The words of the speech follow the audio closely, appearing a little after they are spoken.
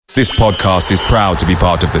This podcast is proud to be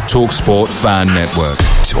part of the TalkSport Fan Network.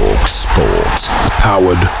 TalkSport.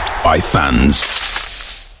 Powered by fans.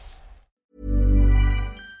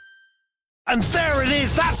 And there it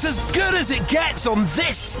is, that's as good as it gets on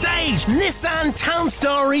this stage. Nissan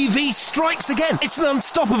Townstar EV strikes again. It's an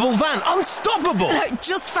unstoppable van, unstoppable.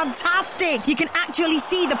 Just fantastic. You can actually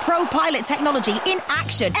see the ProPilot technology in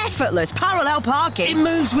action. Effortless parallel parking. It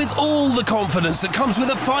moves with all the confidence that comes with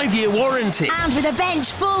a 5-year warranty. And with a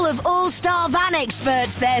bench full of all-star van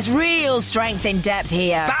experts, there's real strength in depth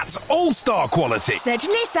here. That's all-star quality. Search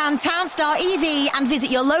Nissan Townstar EV and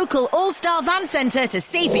visit your local all-star van centre to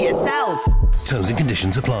see for yourself. Terms and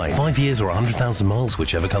conditions apply. 5 years or 100,000 miles,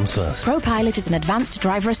 whichever comes first. ProPilot is an advanced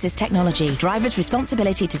driver assist technology. Driver's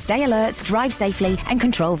responsibility to stay alert, drive safely and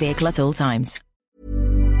control vehicle at all times.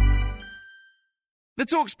 The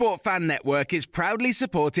TalkSport Fan Network is proudly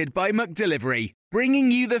supported by McDelivery, bringing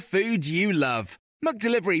you the food you love.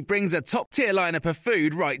 McDelivery brings a top-tier lineup of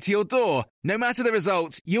food right to your door. No matter the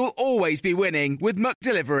result, you'll always be winning with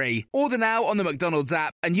McDelivery. Order now on the McDonald's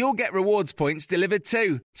app and you'll get rewards points delivered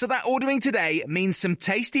too. So that ordering today means some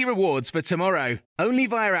tasty rewards for tomorrow. Only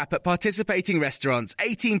via app at participating restaurants.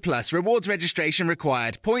 18 plus. Rewards registration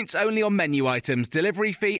required. Points only on menu items.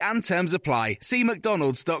 Delivery fee and terms apply. See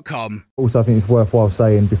mcdonalds.com. Also, I think it's worthwhile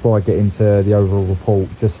saying before I get into the overall report,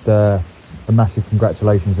 just a massive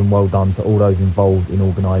congratulations and well done to all those involved in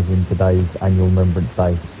organising today's annual Remembrance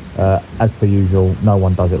Day. As per usual, no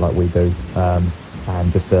one does it like we do,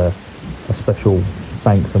 and just a special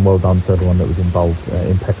thanks and well done to everyone that was involved.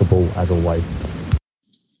 Impeccable as always.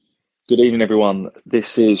 Good evening, everyone.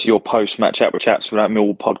 This is your post-match chat with Chaps Without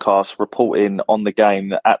Millwall podcast, reporting on the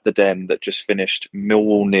game at the Den that just finished.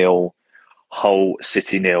 Millwall 0, Hull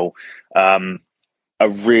City 0. A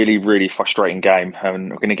really, really frustrating game, and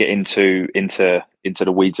we're going to get into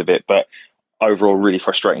the weeds of it. But overall, really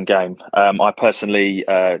frustrating game. I personally,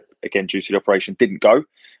 again, due to the operation, didn't go.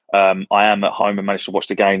 I am at home and managed to watch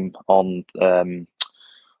the game on Millwall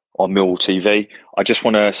TV. I just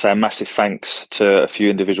want to say a massive thanks to a few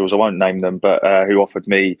individuals. I won't name them, but who offered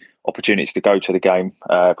me opportunities to go to the game.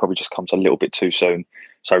 Probably just comes a little bit too soon.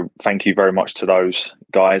 So thank you very much to those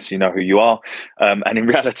guys. You know who you are. And in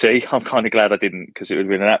reality, I'm kind of glad I didn't, because it would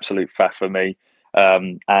have been an absolute faff for me.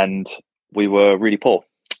 And we were really poor.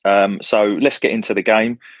 So let's get into the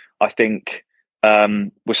game. I think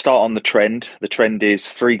we'll start on the trend. The trend is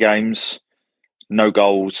 3 games, no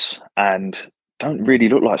goals, and don't really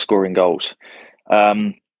look like scoring goals.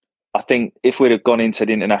 I think if we'd have gone into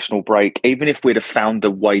the international break, even if we'd have found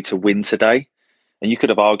a way to win today, and you could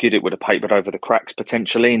have argued it would have papered over the cracks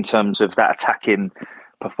potentially in terms of that attacking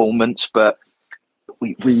performance, but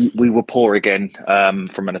we were poor again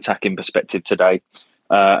from an attacking perspective today,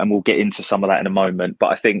 and we'll get into some of that in a moment.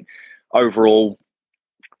 But I think overall,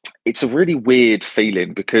 it's a really weird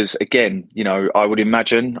feeling because, again, you know, I would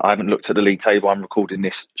imagine, I haven't looked at the league table, I'm recording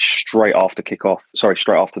this straight after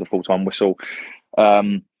the full-time whistle.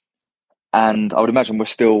 And I would imagine we're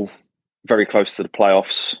still very close to the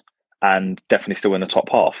playoffs and definitely still in the top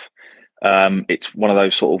half. It's one of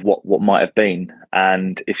those sort of what might have been.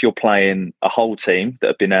 And if you're playing a whole team that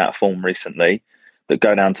have been out of form recently, that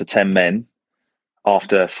go down to 10 men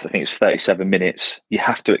after, I think it's 37 minutes, you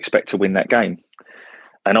have to expect to win that game.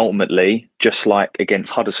 And ultimately, just like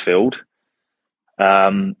against Huddersfield,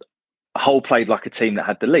 Hull played like a team that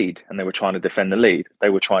had the lead and they were trying to defend the lead. They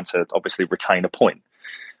were trying to obviously retain a point.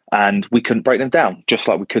 And we couldn't break them down, just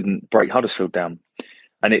like we couldn't break Huddersfield down.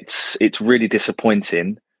 And it's really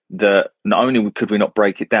disappointing that not only could we not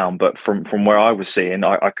break it down, but from where I was seeing,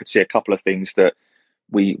 I could see a couple of things that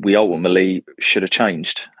we ultimately should have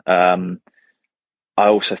changed. I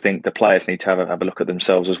also think the players need to have a look at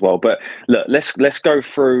themselves as well. But look, let's go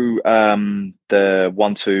through the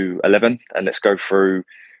 1 to 11, and let's go through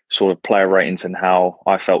sort of player ratings and how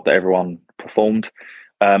I felt that everyone performed.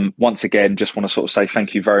 Once again, just want to sort of say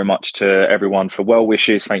thank you very much to everyone for well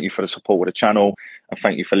wishes. Thank you for the support of the channel, and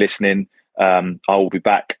thank you for listening. I will be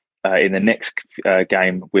back in the next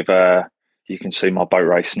game with you can see my boat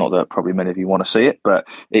race. Not that probably many of you want to see it, but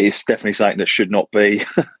it is definitely something that should not be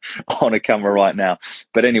on a camera right now.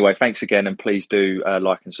 But anyway, thanks again, and please do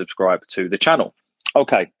like and subscribe to the channel.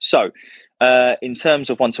 Okay, so in terms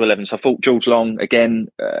of 1 to 11, so I thought George Long, again,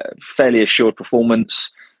 fairly assured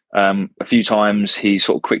performance. A few times he's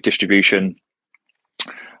sort of quick distribution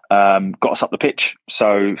got us up the pitch.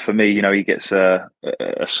 So for me, you know, he gets a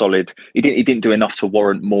solid. He didn't do enough to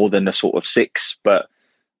warrant more than a sort of 6, but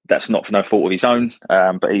that's not for no fault of his own.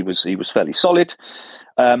 But he was fairly solid.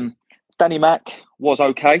 Danny Mack was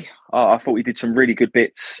okay. I thought he did some really good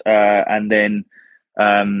bits, and then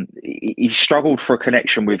He struggled for a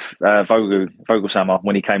connection with Vogelsammer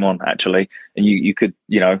when he came on, actually. And you could,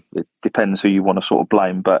 it depends who you want to sort of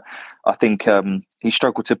blame. But I think he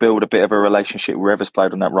struggled to build a bit of a relationship with whoever's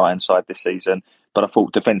played on that right-hand side this season. But I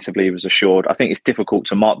thought defensively he was assured. I think it's difficult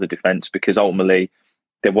to mark the defence because ultimately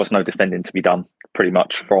there was no defending to be done pretty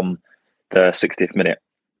much from the 60th minute.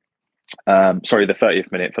 The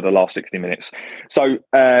 30th minute for the last 60 minutes. So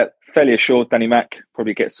fairly assured, Danny Mack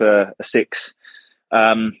probably gets a 6.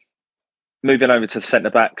 Moving over to the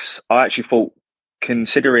centre-backs, I actually thought,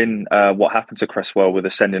 considering what happened to Cresswell with a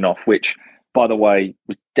sending off, which, by the way,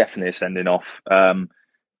 was definitely a sending off.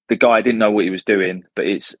 The guy didn't know what he was doing, but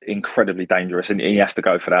it's incredibly dangerous, and he has to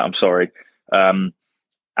go for that. I'm sorry.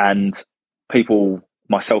 And people,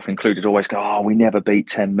 myself included, always go, "Oh, we never beat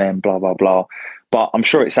 10 men, blah, blah, blah." But I'm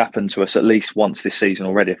sure it's happened to us at least once this season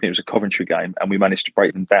already. I think it was a Coventry game, and we managed to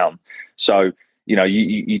break them down. So,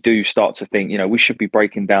 you do start to think, we should be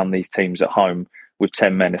breaking down these teams at home with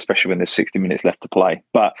 10 men, especially when there's 60 minutes left to play.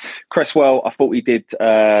 But Cresswell, I thought he did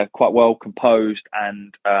quite well, composed,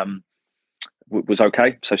 and was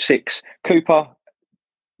okay. So 6. Cooper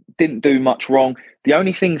didn't do much wrong. The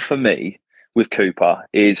only thing for me with Cooper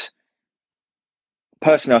is,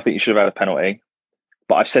 personally, I think he should have had a penalty.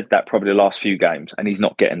 But I've said that probably the last few games, and he's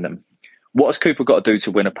not getting them. What has Cooper got to do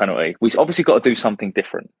to win a penalty? We've obviously got to do something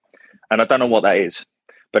different. And I don't know what that is.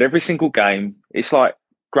 But every single game, it's like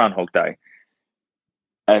Groundhog Day.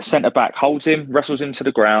 A centre-back holds him, wrestles him to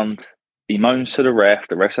the ground, he moans to the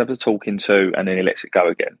refs have the talking to, and then he lets it go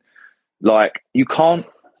again. Like, you can't,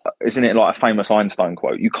 isn't it like a famous Einstein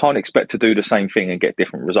quote? You can't expect to do the same thing and get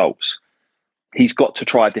different results. He's got to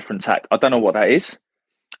try a different tact. I don't know what that is.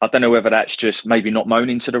 I don't know whether that's just maybe not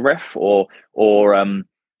moaning to the ref or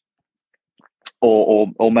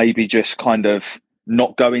maybe just kind of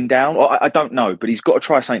not going down. I don't know, but he's got to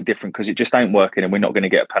try something different because it just ain't working, and we're not going to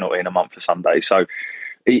get a penalty in a month for Sunday. So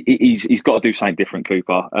he's got to do something different,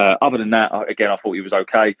 Cooper. Other than that, again, I thought he was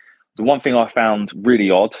okay. The one thing I found really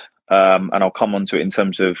odd, and I'll come on to it in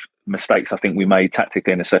terms of mistakes I think we made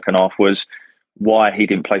tactically in the second half, was why he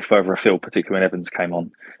didn't play further afield, particularly when Evans came on.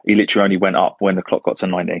 He literally only went up when the clock got to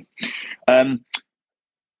 90.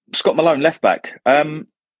 Scott Malone, left back.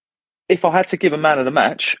 If I had to give a man of the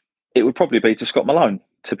match, it would probably be to Scott Malone,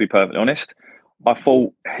 to be perfectly honest. I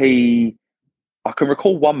thought I can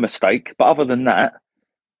recall one mistake, but other than that,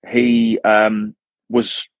 he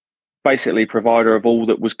was basically provider of all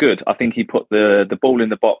that was good. I think he put the ball in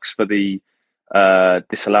the box for the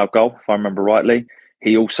disallowed goal, if I remember rightly.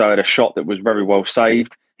 He also had a shot that was very well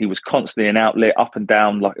saved. He was constantly an outlet up and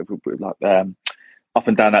down, up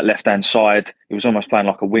and down that left-hand side. He was almost playing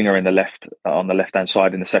like a winger on the left-hand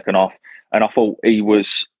side in the second half. And I thought he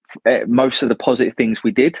was, most of the positive things we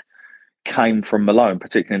did came from Malone,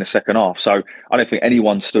 particularly in the second half. So I don't think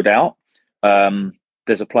anyone stood out.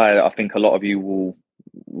 There's a player that I think a lot of you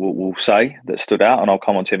will say that stood out, and I'll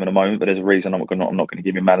come on to him in a moment, but there's a reason I'm not going to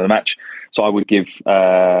give him man of the match. So I would give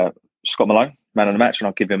Scott Malone man of the match, and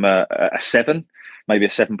I'll give him a 7, maybe a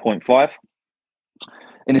 7.5.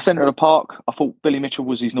 In the centre of the park, I thought Billy Mitchell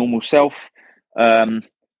was his normal self.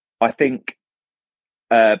 I think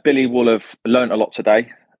Billy will have learnt a lot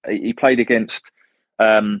today. He played against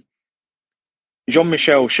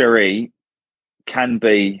Jean-Michel Seri, can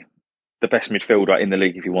be the best midfielder in the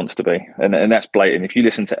league if he wants to be. And that's blatant. If you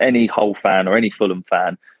listen to any Hull fan or any Fulham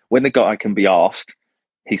fan, when the guy can be asked,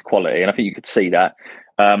 he's quality. And I think you could see that.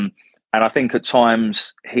 And I think at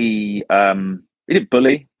times he didn't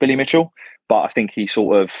bully Billy Mitchell, but I think he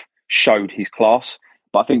sort of showed his class.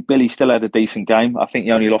 But I think Billy still had a decent game. I think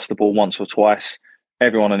he only lost the ball once or twice.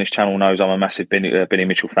 Everyone on this channel knows I'm a massive Billy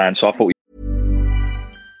Mitchell fan, so I thought.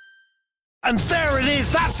 And there it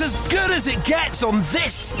is, that's as good as it gets on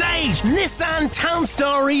this stage. Nissan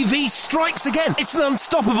Townstar EV strikes again. It's an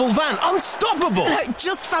unstoppable van, unstoppable.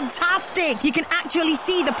 Just fantastic. You can actually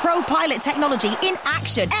see the Pro Pilot technology in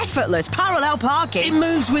action. Effortless parallel parking. It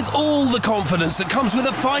moves with all the confidence that comes with a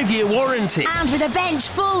 5-year warranty. And with a bench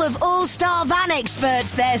full of all-star van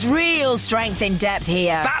experts, there's real strength in depth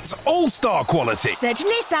here. That's all-star quality. Search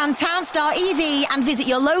Nissan Townstar EV and visit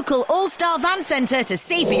your local all-star van centre to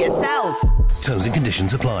see for yourself. Terms and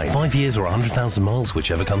conditions apply. 5 years or 100,000 miles,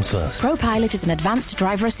 whichever comes first. ProPilot is an advanced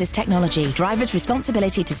driver assist technology. Driver's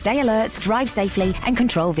responsibility to stay alert, drive safely, and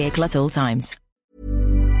control vehicle at all times.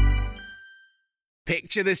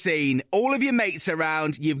 Picture the scene. All of your mates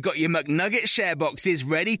around, you've got your McNugget share boxes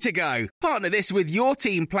ready to go. Partner this with your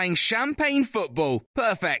team playing champagne football.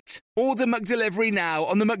 Perfect. Order McDelivery now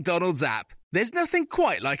on the McDonald's app. There's nothing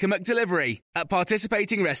quite like a McDelivery. At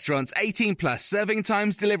participating restaurants, 18 plus, serving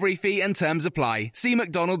times, delivery fee and terms apply. See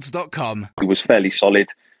mcdonalds.com. He was fairly solid.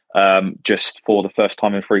 Just for the first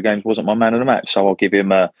time in 3 games, wasn't my man of the match. So I'll give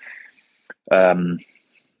him a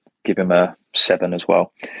 7 as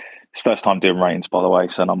well. It's first time doing ratings, by the way,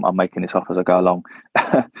 so I'm making this up as I go along.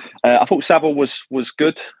 I thought Saville was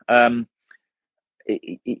good.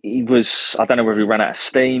 He was, I don't know whether he ran out of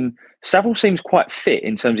steam. Saville seems quite fit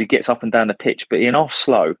in terms of he gets up and down the pitch, but in half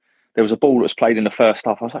slow. There was a ball that was played in the first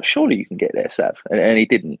half. I was like, surely you can get there, Sav. And he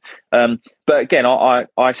didn't. But again,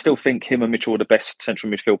 I still think him and Mitchell are the best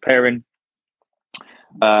central midfield pairing.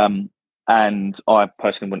 And I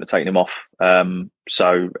personally wouldn't have taken him off.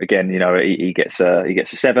 So again, he gets a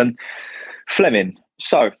 7. Flemming.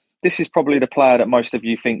 So this is probably the player that most of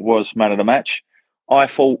you think was man of the match. I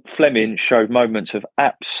thought Flemming showed moments of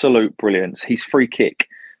absolute brilliance. His free kick,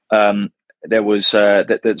 there was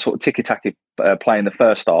the sort of tiki-taka play in the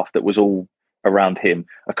first half that was all around him.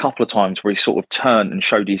 A couple of times where he sort of turned and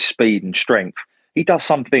showed his speed and strength. He does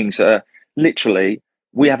some things that are literally,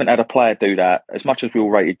 we haven't had a player do that. As much as we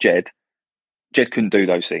all rated Jed couldn't do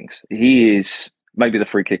those things. He is, maybe the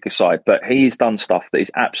free kick aside, but he's done stuff that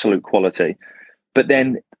is absolute quality. But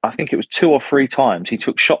then I think it was 2 or 3 times he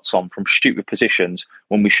took shots on from stupid positions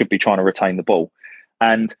when we should be trying to retain the ball.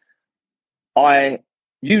 And I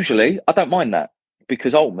don't mind that,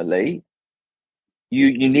 because ultimately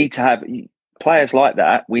you need to have players like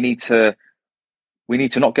that. We need to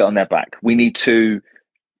not get on their back. We need to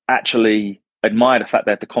actually admire the fact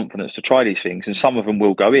they have the confidence to try these things, and some of them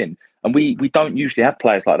will go in. And we don't usually have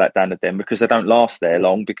players like that down at them, because they don't last there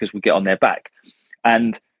long, because we get on their back.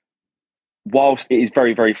 And whilst it is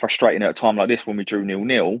very, very frustrating at a time like this when we drew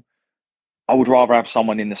 0-0, I would rather have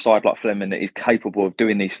someone in the side like Flemming that is capable of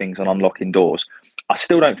doing these things and unlocking doors. I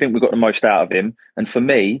still don't think we got the most out of him. And for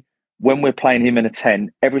me, when we're playing him in a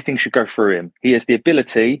 10, everything should go through him. He has the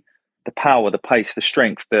ability, the power, the pace, the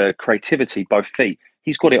strength, the creativity, both feet.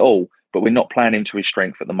 He's got it all, but we're not playing him to his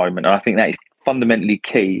strength at the moment. And I think that is fundamentally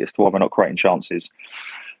key as to why we're not creating chances.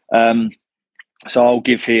 So I'll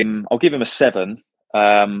give him a 7.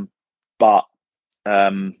 But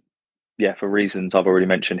for reasons I've already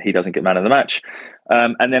mentioned, he doesn't get man of the match.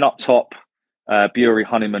 And then up top, Bury,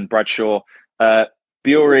 Honeyman, Bradshaw.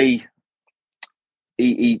 Bury,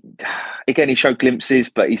 he showed glimpses,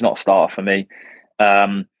 but he's not a starter for me.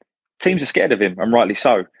 Teams are scared of him, and rightly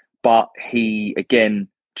so. But he, again,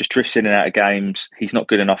 just drifts in and out of games. He's not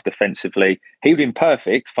good enough defensively. He would have been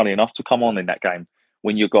perfect, funny enough, to come on in that game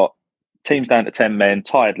when you've got teams down to 10 men,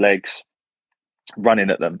 tired legs, running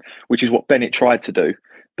at them, which is what Bennett tried to do,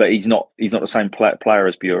 but he's not the same player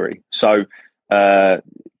as Bury. So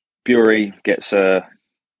Bury gets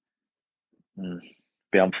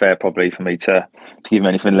be unfair probably for me to give him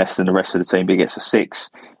anything less than the rest of the team, but he gets a 6.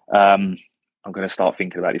 I'm going to start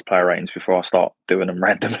thinking about his player ratings before I start doing them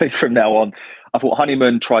randomly from now on. I thought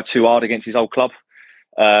Honeyman tried too hard against his old club.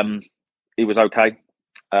 He was okay,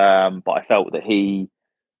 but I felt that he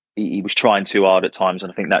was trying too hard at times,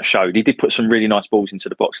 and I think that showed. He did put some really nice balls into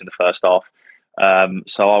the box in the first half,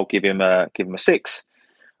 so I'll give him a 6.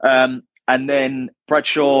 And then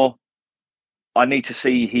Bradshaw, I need to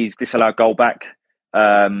see his disallowed goal back.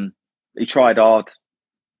 He tried hard,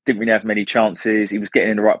 didn't really have many chances. He was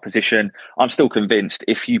getting in the right position. I'm still convinced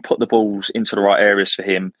if you put the balls into the right areas for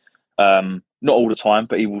him, not all the time,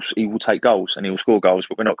 but he will take goals and he will score goals,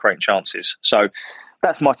 but we're not creating chances. So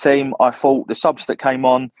that's my team. I thought the subs that came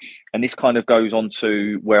on, and this kind of goes on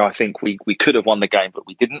to where I think we could have won the game, but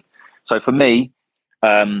we didn't. So for me,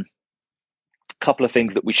 a couple of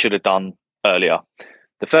things that we should have done earlier.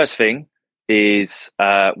 The first thing is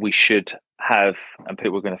we should have, and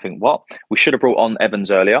people are going to think, what? We should have brought on Evans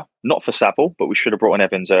earlier, not for Saville, but we should have brought on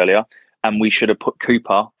Evans earlier, and we should have put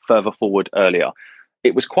Cooper further forward earlier.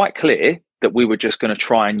 It was quite clear that we were just going to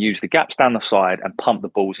try and use the gaps down the side and pump the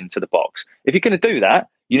balls into the box. If you're going to do that,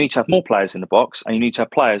 you need to have more players in the box, and you need to have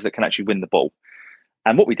players that can actually win the ball.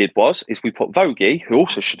 And what we did is we put Vogie, who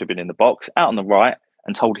also should have been in the box, out on the right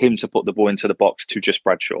and told him to put the ball into the box to just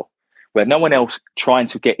Bradshaw, where no one else trying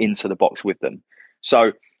to get into the box with them.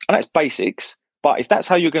 So, and that's basics, but if that's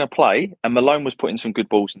how you're going to play, and Malone was putting some good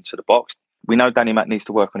balls into the box, we know Danny Mack needs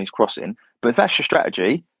to work on his crossing, but if that's your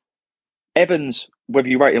strategy, Evans, whether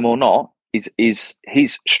you rate him or not, is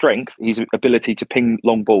his strength, his ability to ping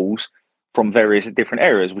long balls from various different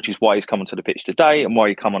areas, which is why he's come onto the pitch today and why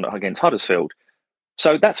he come on against Huddersfield.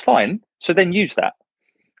 So that's fine. So then use that.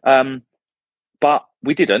 But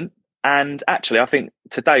we didn't. And actually, I think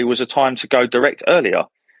today was a time to go direct earlier,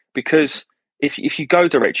 because if you go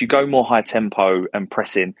direct, you go more high tempo and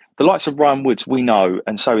pressing. The likes of Ryan Woods, we know,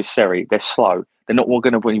 and so is Seri, they're slow. They're not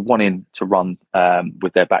going to be wanting to run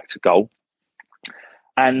with their back to goal.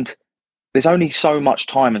 And there's only so much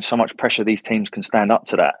time and so much pressure these teams can stand up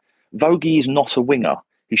to that. Vogie is not a winger.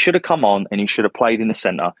 He should have come on and he should have played in the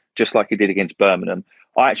centre, just like he did against Birmingham.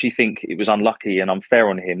 I actually think it was unlucky and unfair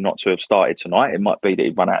on him not to have started tonight. It might be that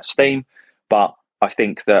he'd run out of steam, but I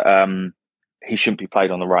think that he shouldn't be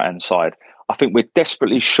played on the right-hand side. I think we're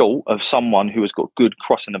desperately short of someone who has got good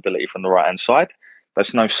crossing ability from the right-hand side.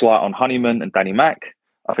 There's no slight on Honeyman and Danny Mack.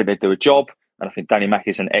 I think they do a job, and I think Danny Mack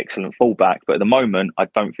is an excellent fullback. But at the moment, I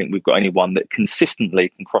don't think we've got anyone that consistently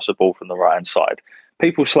can cross a ball from the right-hand side.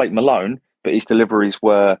 People slate Malone, but his deliveries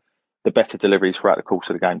were the better deliveries throughout the course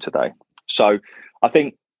of the game today. So I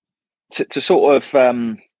think to sort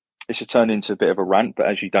of... this has turned into a bit of a rant, but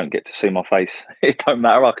as you don't get to see my face, it don't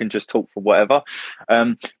matter. I can just talk for whatever.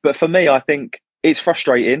 But for me, I think it's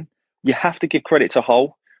frustrating. You have to give credit to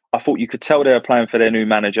Hull. I thought you could tell they were playing for their new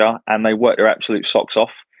manager and they worked their absolute socks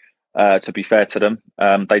off, to be fair to them.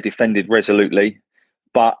 They defended resolutely.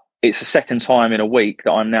 But it's the second time in a week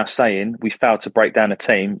that I'm now saying we failed to break down a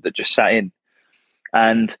team that just sat in.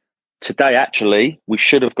 And today, actually, we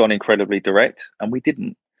should have gone incredibly direct and we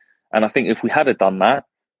didn't. And I think if we had done that,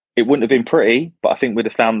 it wouldn't have been pretty, but I think we'd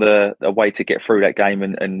have found a way to get through that game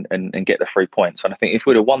and get the 3 points. And I think if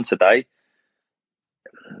we'd have won today,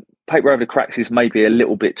 paper over the cracks is maybe a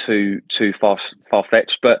little bit too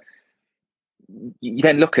far-fetched, but you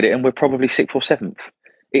then look at it and we're probably 6th or 7th.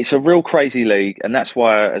 It's a real crazy league, and that's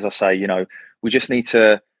why, as I say, we just need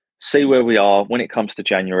to see where we are when it comes to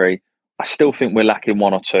January. I still think we're lacking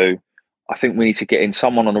one or two. I think we need to get in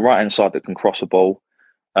someone on the right-hand side that can cross a ball.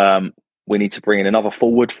 We need to bring in another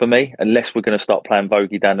forward for me, unless we're going to start playing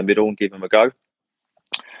Vogie down the middle and give him a go.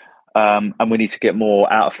 And we need to get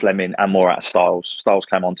more out of Fleming and more out of Styles. Styles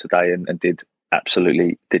came on today and did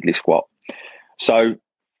absolutely diddly squat. So,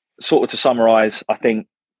 sort of to summarise, I think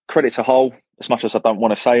credit to Hull, as much as I don't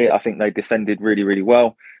want to say it, I think they defended really, really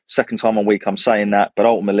well. Second time a week I'm saying that, but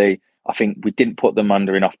ultimately I think we didn't put them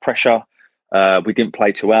under enough pressure. We didn't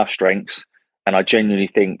play to our strengths, and I genuinely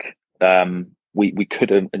think we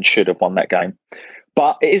could have and should have won that game.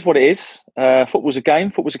 But it is what it is. Football's a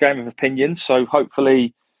game. Football's a game of opinions. So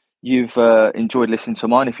hopefully you've enjoyed listening to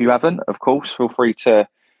mine. If you haven't, of course, feel free to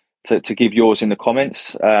give yours in the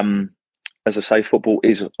comments. As I say, football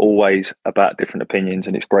is always about different opinions,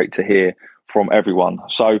 and it's great to hear from everyone.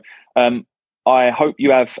 So I hope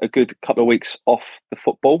you have a good couple of weeks off the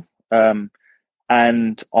football.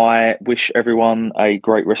 And I wish everyone a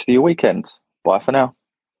great rest of your weekend. Bye for now.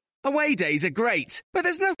 Away days are great, but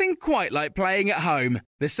there's nothing quite like playing at home.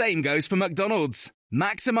 The same goes for McDonald's.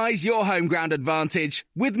 Maximise your home ground advantage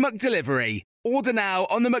with McDelivery. Order now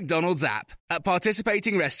on the McDonald's app. At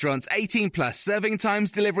participating restaurants, 18 plus serving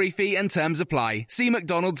times, delivery fee and terms apply. See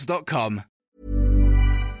mcdonalds.com.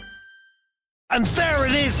 And there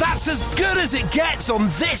it is, that's as good as it gets on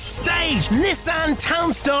this stage. Nissan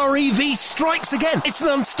Townstar EV strikes again. It's an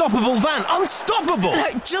unstoppable van, unstoppable.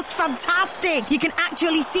 Just fantastic. You can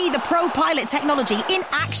actually see the ProPilot technology in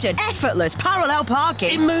action. Effortless parallel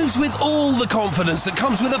parking. It moves with all the confidence that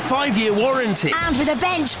comes with a 5-year warranty. And with a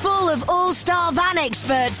bench full of all-star van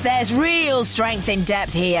experts, there's real strength in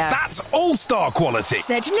depth here. That's all-star quality.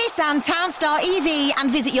 Search Nissan Townstar EV and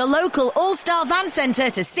visit your local all-star van centre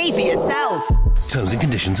to see for yourself. Terms and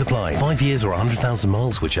conditions apply. 5 years or 100,000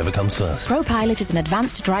 miles, whichever comes first. ProPilot is an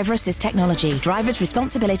advanced driver assist technology. Driver's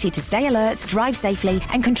responsibility to stay alert, drive safely,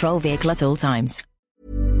 and control vehicle at all times.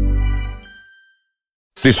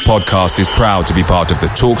 This podcast is proud to be part of the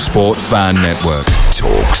TalkSport Fan Network.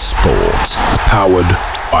 TalkSport.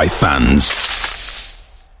 Powered by fans.